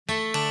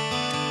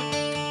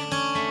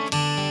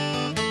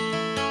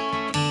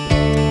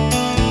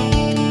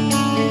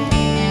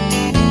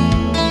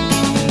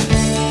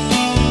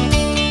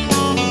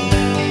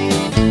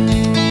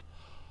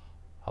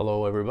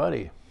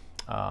everybody.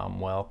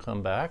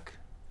 Welcome back.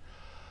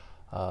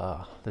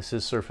 This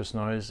is Surface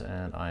Noise,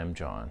 and I am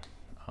John.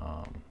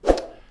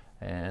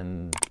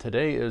 And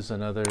today is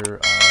another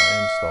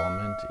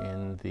installment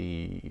in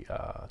the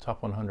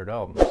Top 100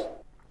 albums.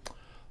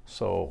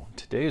 So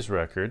today's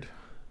record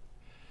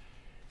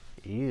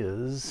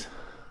is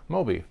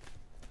Moby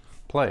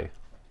Play.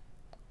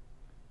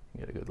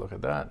 Get a good look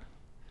at that.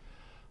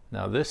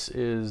 Now this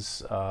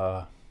is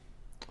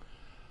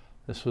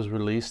this was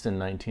released in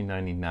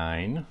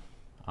 1999.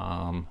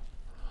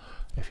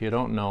 If you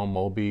don't know,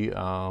 Moby,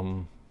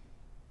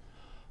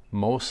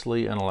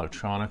 mostly an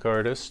electronic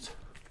artist.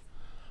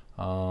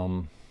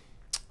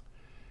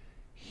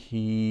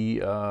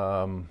 He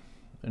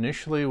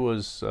initially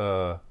was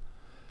kind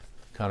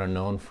of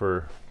known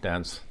for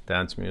dance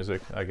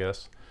music, I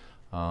guess.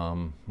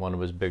 One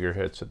of his bigger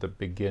hits at the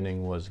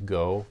beginning was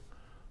Go.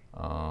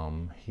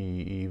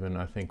 He even,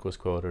 I think, was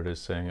quoted as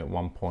saying at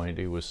one point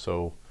he was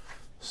so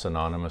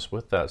synonymous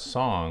with that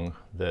song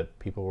that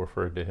people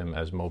referred to him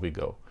as Moby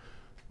Go.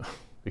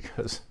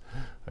 Because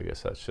I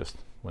guess that's just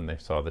when they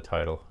saw the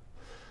title.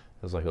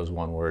 It was like it was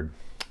one word.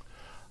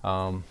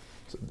 So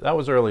that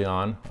was early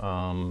on,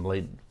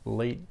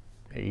 late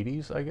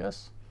 80s, I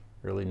guess,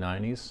 early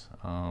 90s.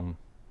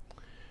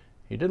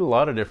 He did a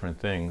lot of different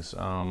things.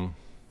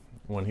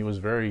 When he was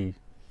I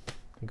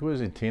think he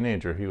was a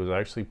teenager, he was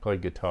actually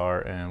played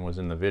guitar and was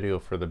in the video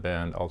for the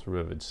band Ultra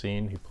Vivid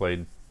Scene. He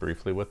played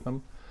briefly with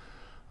them.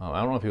 I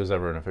don't know if he was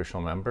ever an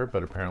official member,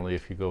 but apparently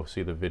if you go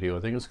see the video, I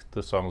think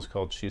the song was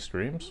called She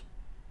Screams.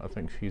 I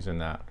think he's in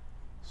that.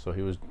 So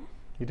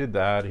he did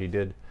that. He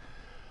did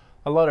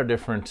a lot of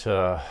different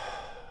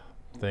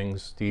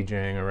things,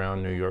 DJing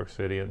around New York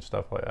City and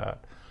stuff like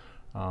that.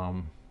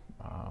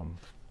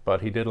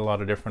 But he did a lot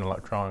of different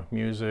electronic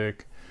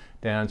music,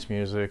 dance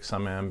music,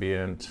 some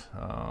ambient,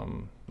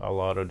 a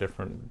lot of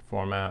different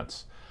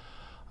formats.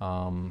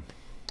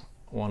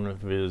 One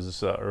of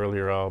his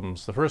earlier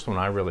albums, the first one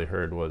I really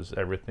heard was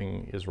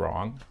Everything Is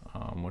Wrong,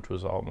 which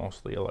was all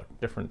mostly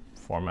different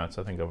formats,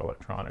 I think, of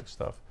electronic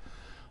stuff.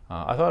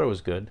 I thought it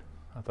was good.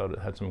 I thought it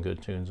had some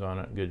good tunes on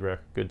it,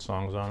 good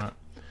songs on it.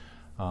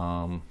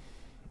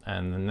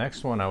 And the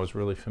next one I was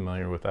really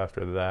familiar with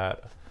after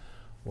that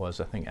was,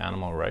 I think,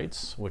 Animal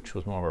Rights, which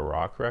was more of a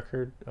rock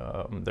record.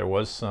 There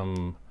was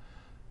some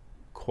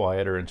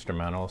quieter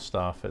instrumental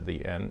stuff at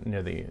the end,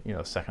 near the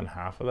second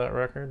half of that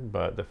record,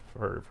 but the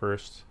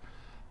first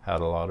had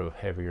a lot of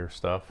heavier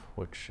stuff,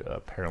 which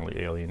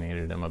apparently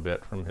alienated him a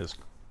bit from his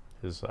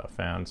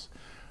fans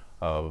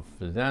of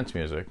the dance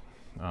music.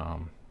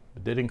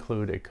 It did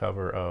include a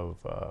cover of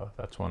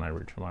That's When I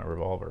Reach for My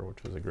Revolver,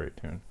 which was a great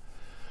tune.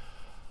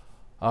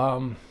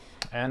 And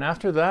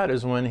after that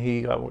is when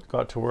he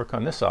got to work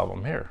on this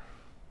album here,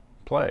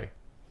 Play.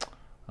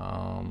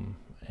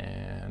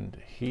 And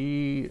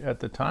he, at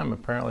the time,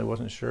 apparently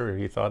wasn't sure.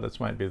 He thought this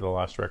might be the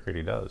last record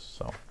he does,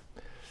 so,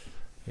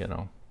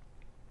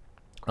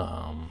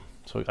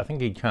 so I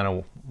think he kind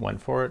of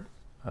went for it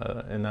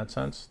in that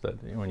sense,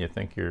 that when you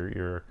think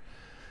you're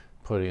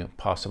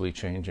possibly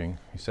changing,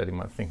 he said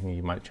thinking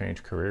he might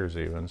change careers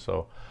even,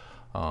 so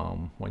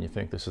when you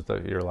think this is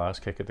your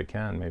last kick at the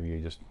can, maybe you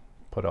just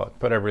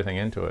put everything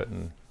into it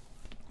and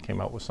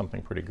came out with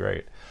something pretty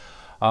great.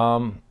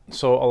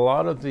 So a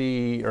lot of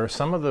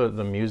some of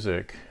the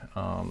music,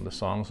 the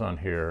songs on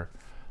here,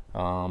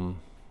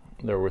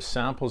 there were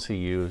samples he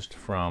used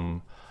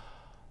from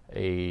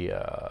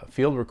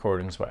field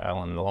recordings by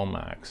Alan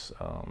Lomax,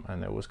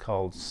 and it was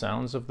called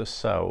Sounds of the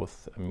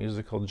South, a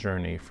musical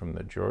journey from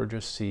the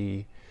Georgia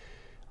Sea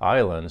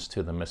Islands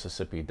to the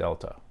Mississippi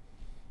Delta.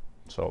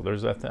 So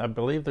I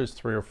believe there's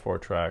 3 or 4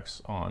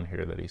 tracks on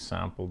here that he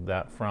sampled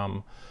that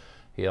from.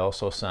 He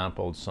also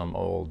sampled some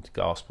old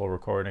gospel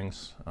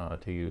recordings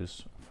to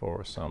use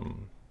for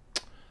some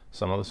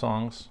of the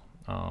songs.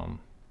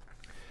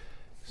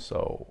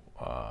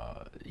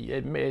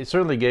 It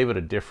certainly gave it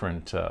a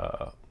different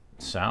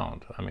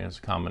sound. I mean, it's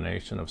a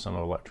combination of some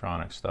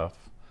electronic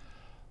stuff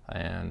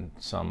and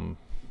some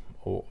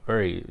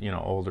very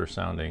older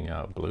sounding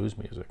blues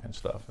music and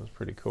stuff. It was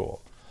pretty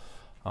cool.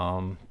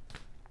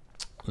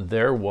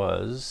 There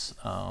was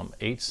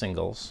 8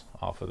 singles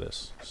off of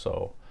this.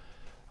 So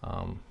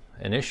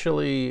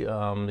initially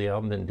the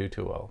album didn't do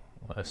too well.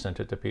 I sent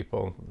it to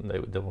people.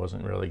 It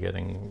wasn't really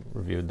getting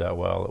reviewed that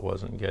well. It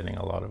wasn't getting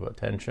a lot of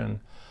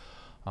attention.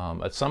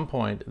 At some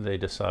point they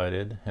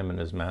decided, him and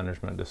his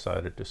management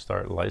decided to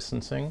start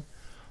licensing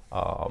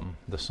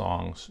the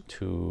songs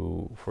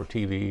for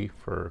TV,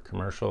 for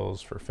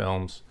commercials, for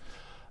films,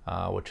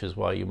 which is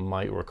why you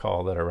might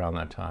recall that around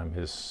that time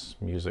his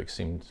music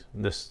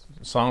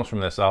songs from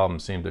this album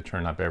seemed to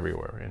turn up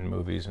everywhere, in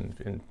movies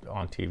and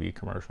on TV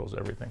commercials,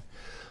 everything.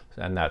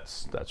 And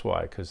that's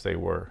why, because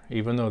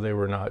even though they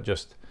were not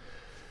just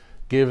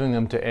giving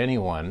them to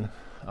anyone,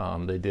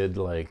 they did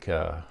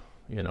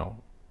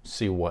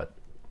see what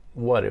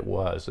it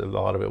was. A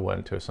lot of it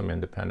went to some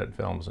independent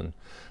films and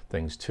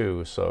things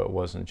too, so it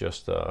wasn't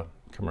just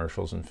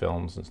commercials and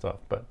films and stuff,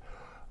 but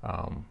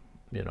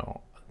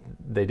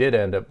they did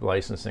end up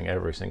licensing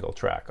every single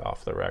track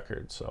off the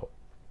record. So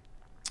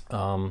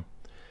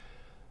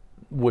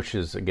which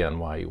is again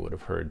why you would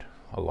have heard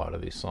a lot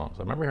of these songs.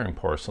 I remember hearing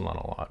Porcelain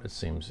a lot, it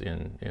seems,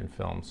 in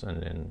films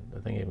and in, I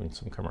think, even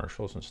some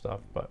commercials and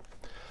stuff. But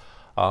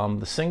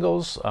the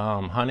singles,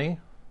 Honey,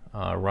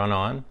 Run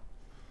On,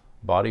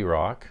 Body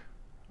Rock,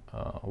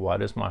 Why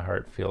Does My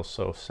Heart Feel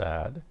So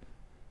Sad,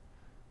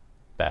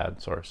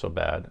 So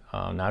Bad,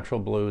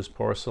 Natural Blues,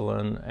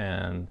 Porcelain,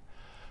 and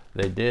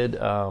they did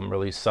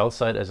release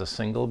Southside as a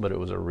single, but it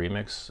was a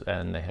remix,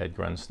 and they had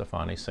Gwen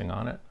Stefani sing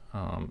on it.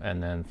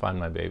 And then Find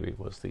My Baby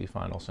was the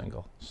final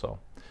single. So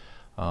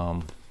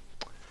yeah,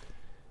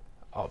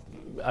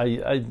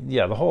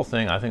 the whole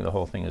thing, I think the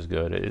whole thing is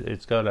good.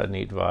 It's got a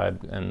neat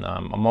vibe, and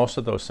most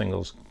of those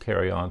singles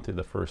carry on through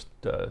the first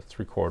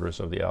 3/4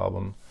 of the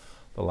album.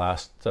 The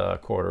last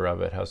quarter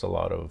of it has a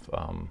lot of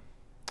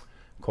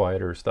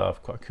quieter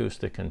stuff,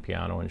 acoustic and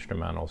piano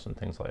instrumentals and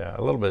things like that.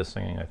 A little bit of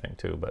singing, I think,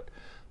 too, but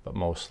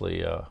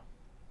mostly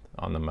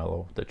on the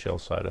mellow, the chill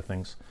side of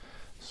things.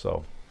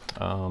 So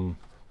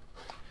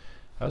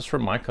as for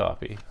my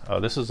copy,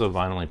 this is a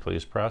Vinylly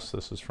Please press.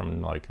 This is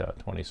from like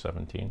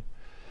 2017.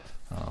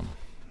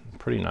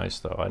 Pretty nice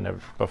though.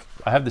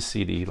 I have the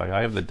CD, like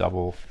I have the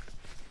double,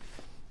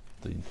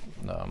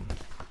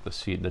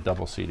 the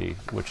double CD,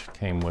 which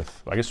came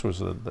with, I guess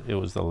it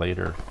was the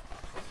later,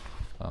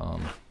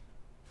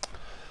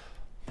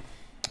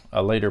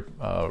 a later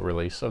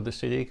release of the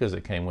CD, because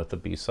it came with the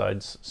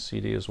B-sides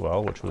CD as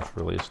well, which was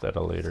released at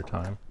a later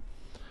time.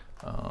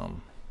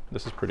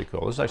 This is pretty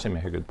cool. This actually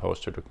make a good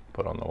poster to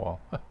put on the wall.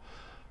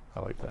 I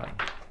like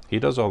that. He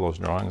does all those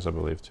drawings, I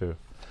believe, too.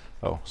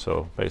 Oh,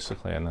 so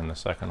basically, and then the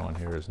second one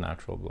here is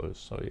Natural Blues,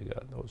 so you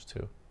got those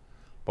two.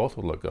 Both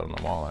would look good on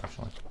the wall,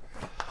 actually.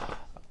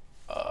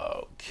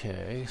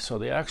 Okay, so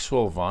the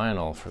actual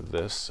vinyl for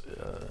this,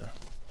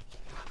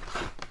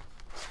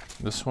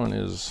 this one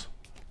is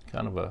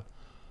kind of a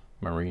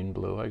marine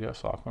blue, I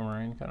guess,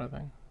 aquamarine kind of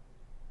thing.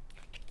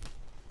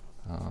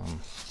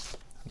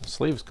 The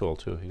sleeve's cool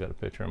too. You got a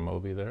picture of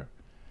Moby there,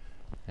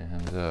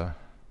 and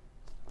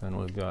then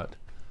we've got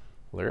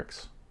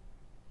lyrics.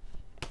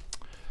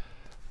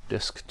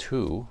 Disc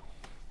 2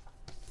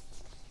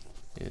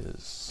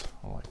 is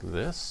like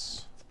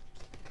this.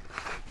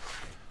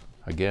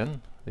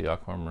 Again, the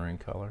aquamarine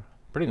color.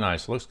 Pretty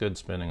nice. Looks good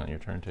spinning on your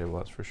turntable,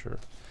 that's for sure.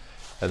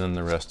 And then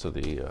the rest of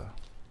the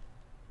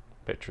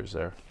pictures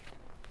there.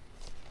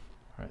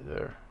 Right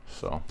there.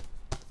 So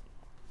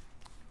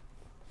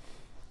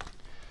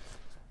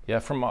yeah,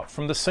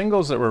 from the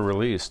singles that were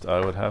released,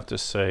 I would have to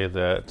say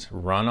that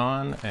Run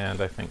On and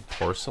I think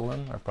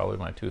Porcelain are probably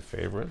my two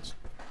favorites.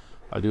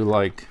 I do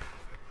like,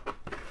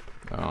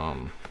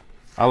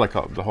 I like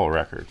the whole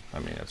record. I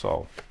mean, it's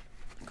all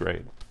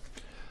great.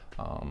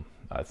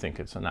 I think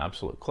it's an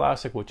absolute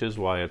classic, which is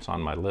why it's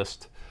on my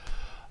list.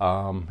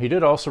 He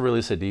did also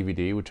release a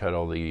DVD, which had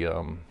all the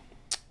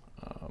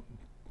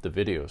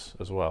videos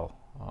as well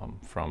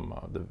from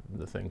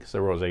the thing, because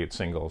there was 8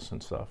 singles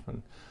and stuff,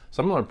 and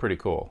some of them are pretty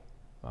cool.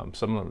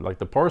 Some of them, like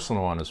the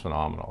Porcelain one, is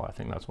phenomenal. I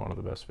think that's one of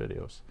the best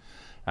videos.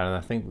 And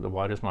I think the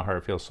Why Does My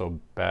Heart Feel So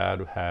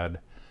Bad it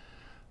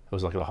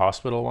was like the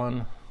hospital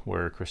one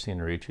where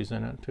Christina Ricci's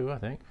in it too, I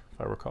think, if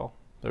I recall.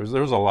 There was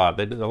a lot.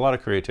 They did a lot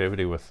of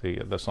creativity with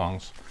the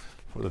songs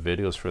for the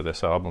videos for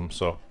this album.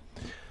 So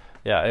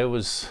yeah, it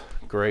was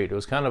great. It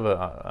was kind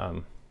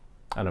of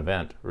an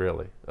event,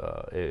 really.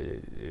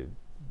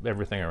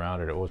 Everything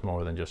around it was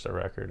more than just a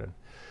record,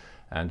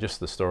 and just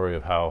the story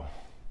of how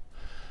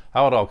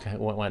it all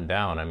went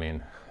down. I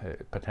mean,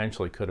 it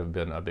potentially could have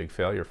been a big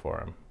failure for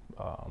him,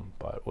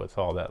 but with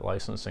all that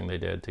licensing they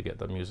did to get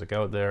the music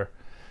out there,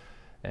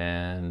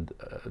 and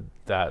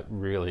that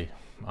really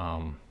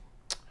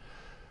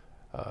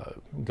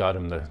got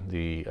him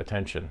the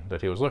attention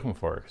that he was looking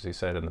for, because he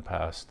said in the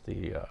past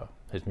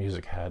his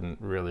music hadn't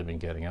really been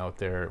getting out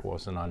there. It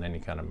wasn't on any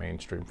kind of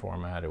mainstream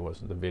format. It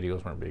wasn't, the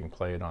videos weren't being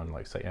played on,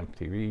 like, say,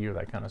 MTV or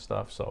that kind of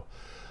stuff. So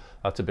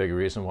that's a big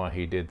reason why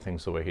he did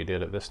things the way he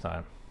did at this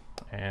time,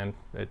 and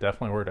it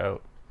definitely worked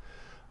out.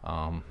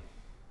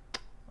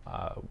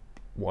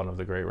 One of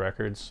the great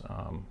records,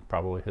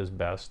 probably his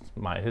best,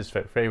 his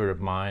favorite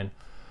of mine.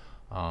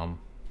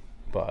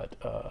 But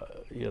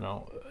you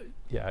know,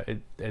 yeah,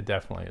 it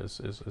definitely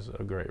is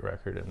a great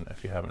record, and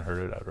if you haven't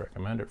heard it, I'd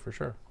recommend it for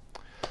sure.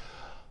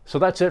 So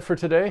that's it for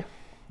today.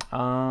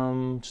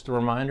 Just a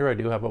reminder, I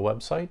do have a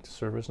website,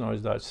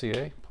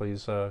 servicenoise.ca.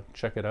 Please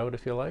check it out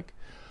if you like.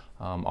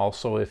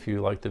 Also, if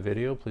you like the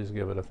video, please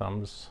give it a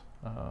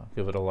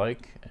give it a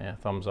like, and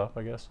thumbs up,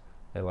 I guess.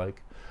 I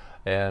like.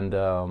 And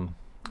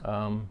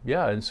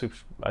yeah, and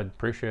I'd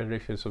appreciate it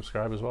if you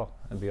subscribe as well.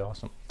 It'd be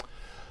awesome.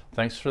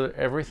 Thanks for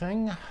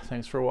everything.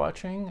 Thanks for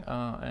watching,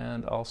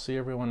 and I'll see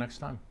everyone next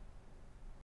time.